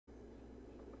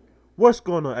What's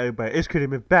going on, everybody? It's Creative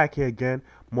Myth back here again.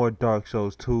 More Dark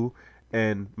Souls 2.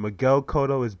 And Miguel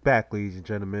Cotto is back, ladies and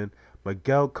gentlemen.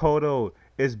 Miguel Cotto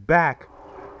is back.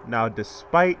 Now,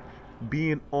 despite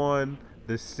being on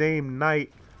the same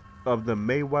night of the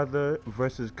Mayweather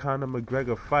versus Conor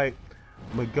McGregor fight,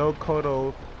 Miguel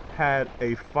Cotto had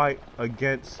a fight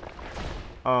against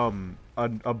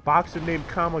a boxer named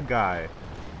Kamegai.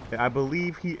 I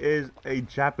believe he is a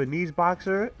Japanese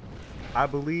boxer. I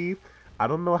believe. I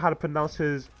don't know how to pronounce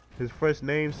his first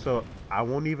name, so I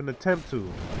won't even attempt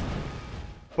to.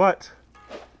 But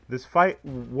this fight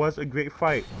was a great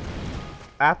fight.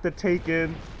 After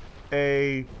taking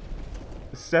a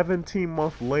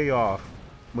 17-month layoff,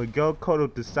 Miguel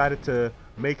Cotto decided to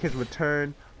make his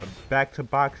return back to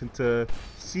boxing to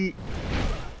see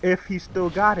if he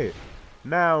still got it.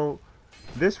 Now,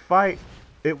 this fight,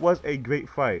 it was a great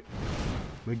fight.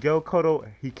 Miguel Cotto,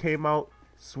 he came out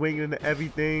swinging into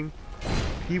everything.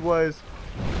 He was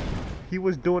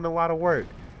doing a lot of work.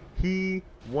 He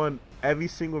won every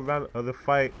single round of the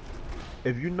fight.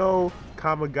 If you know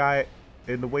Kamegai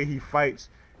and the way he fights,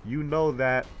 you know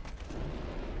that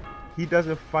he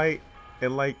doesn't fight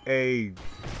in like a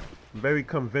very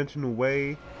conventional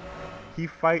way. He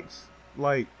fights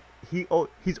like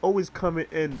he's always coming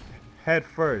in head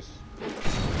first.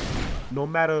 No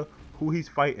matter who he's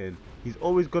fighting, he's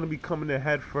always going to be coming in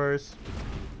head first,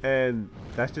 and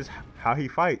that's just how he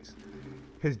fights.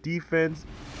 His defense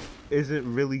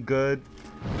isn't really good.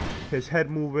 His head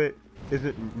movement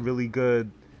isn't really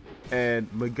good, and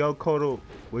Miguel Cotto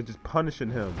was just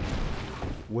punishing him.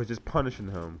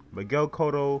 Miguel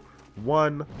Cotto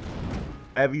won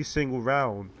every single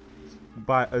round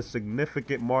by a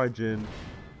significant margin,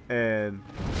 and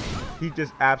he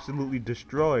just absolutely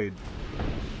destroyed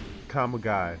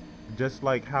Kamegai, just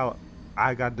like how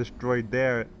I got destroyed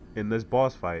there in this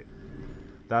boss fight.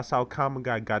 That's how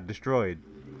Kamegai got destroyed.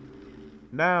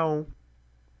 Now,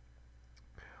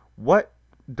 what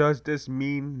does this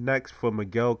mean next for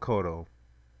Miguel Cotto?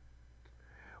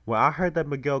 When I heard that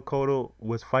Miguel Cotto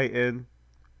was fighting,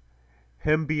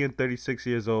 him being 36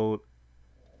 years old,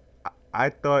 I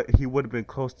thought he would have been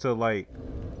close to like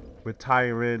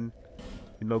retiring,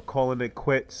 calling it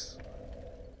quits,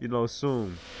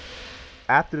 soon.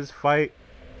 After this fight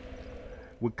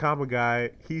with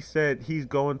Kamegai, he said he's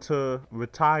going to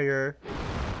retire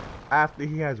after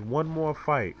he has one more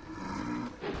fight.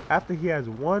 After he has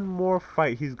one more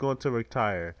fight, he's going to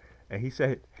retire. And he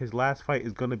said his last fight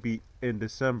is going to be in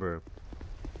December.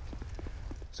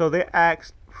 So they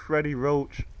asked Freddie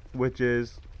Roach, which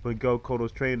is Miguel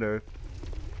Cotto's trainer,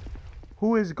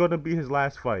 who is going to be his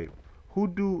last fight? Who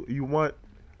do you want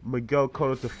Miguel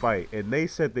Cotto to fight? And they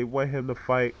said they want him to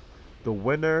fight the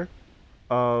winner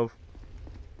of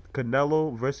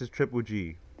Canelo versus Triple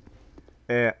G.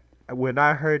 And when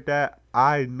I heard that,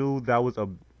 I knew that was a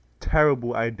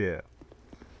terrible idea.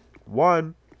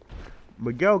 One,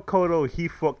 Miguel Cotto, he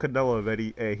fought Canelo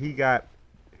already, and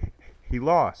he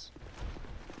lost.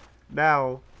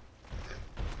 Now,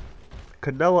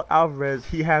 Canelo Alvarez,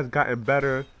 he has gotten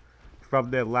better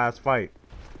from their last fight.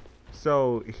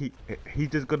 So he's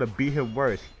just gonna beat him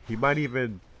worse. He might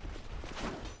even,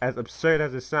 as absurd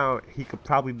as it sounds, he could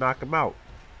probably knock him out.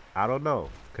 I don't know.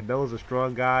 Canelo's a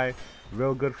strong guy,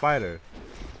 real good fighter.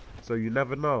 So you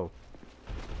never know.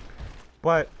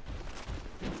 But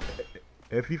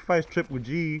if he fights Triple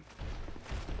G,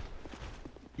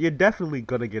 you're definitely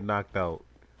gonna get knocked out.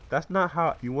 That's not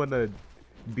how you wanna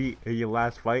be in your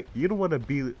last fight. You don't wanna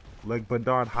be like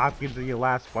Bernard Hopkins in your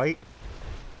last fight.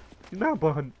 You know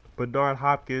Bernard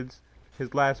Hopkins,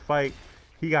 his last fight,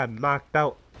 he got knocked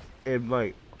out and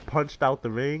like punched out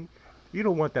the ring. You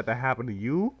don't want that to happen to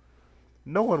you.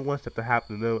 No one wants that to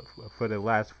happen to them for their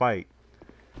last fight.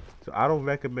 So I don't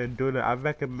recommend doing it. I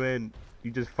recommend you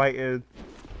just fight a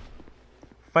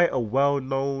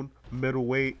well-known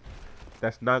middleweight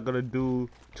that's not gonna do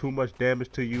too much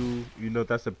damage to you.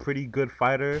 That's a pretty good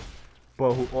fighter,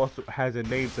 but who also has a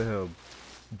name to him.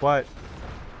 But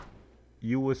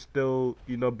you will still,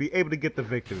 be able to get the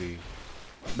victory.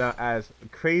 Now, as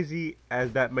crazy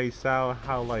as that may sound,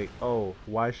 how like, oh,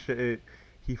 why shouldn't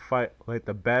he fight like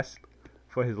the best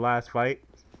for his last fight?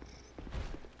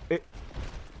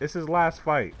 It's his last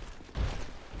fight.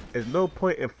 There's no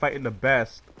point in fighting the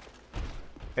best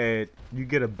and you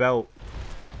get a belt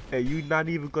and you're not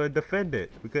even gonna defend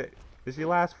it because it's your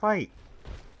last fight.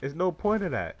 There's no point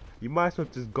in that. You might as well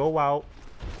just go out,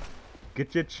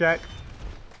 get your check,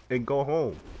 and go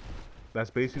home. That's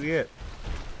basically it.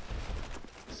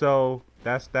 So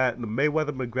that's that. The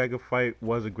Mayweather-McGregor fight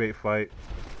was a great fight.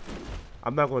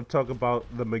 I'm not going to talk about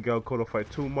the Miguel Cotto fight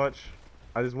too much.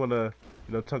 I just want to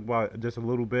talk about it just a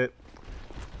little bit.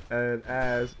 And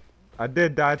as I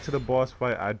did die to the boss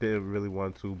fight, I didn't really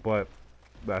want to, but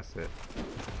that's it.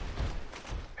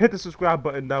 Hit the subscribe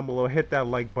button down below. Hit that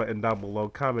like button down below.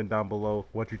 Comment down below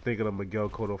what you think of the Miguel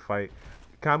Cotto fight.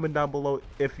 Comment down below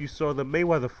if you saw the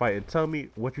Mayweather fight and tell me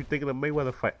what you think of the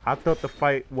Mayweather fight. I thought the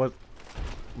fight was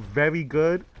very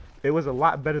good. It was a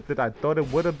lot better than I thought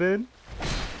it would have been.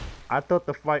 I thought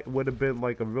the fight would have been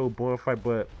like a real boring fight,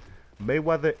 but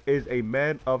Mayweather is a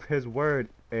man of his word,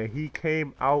 and he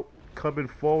came out coming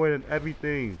forward and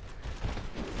everything.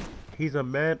 He's a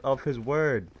man of his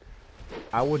word.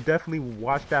 I will definitely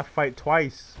watch that fight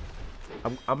twice.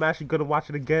 I'm actually gonna watch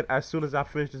it again as soon as I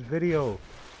finish this video.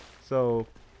 So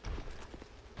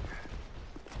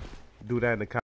do that in the comments.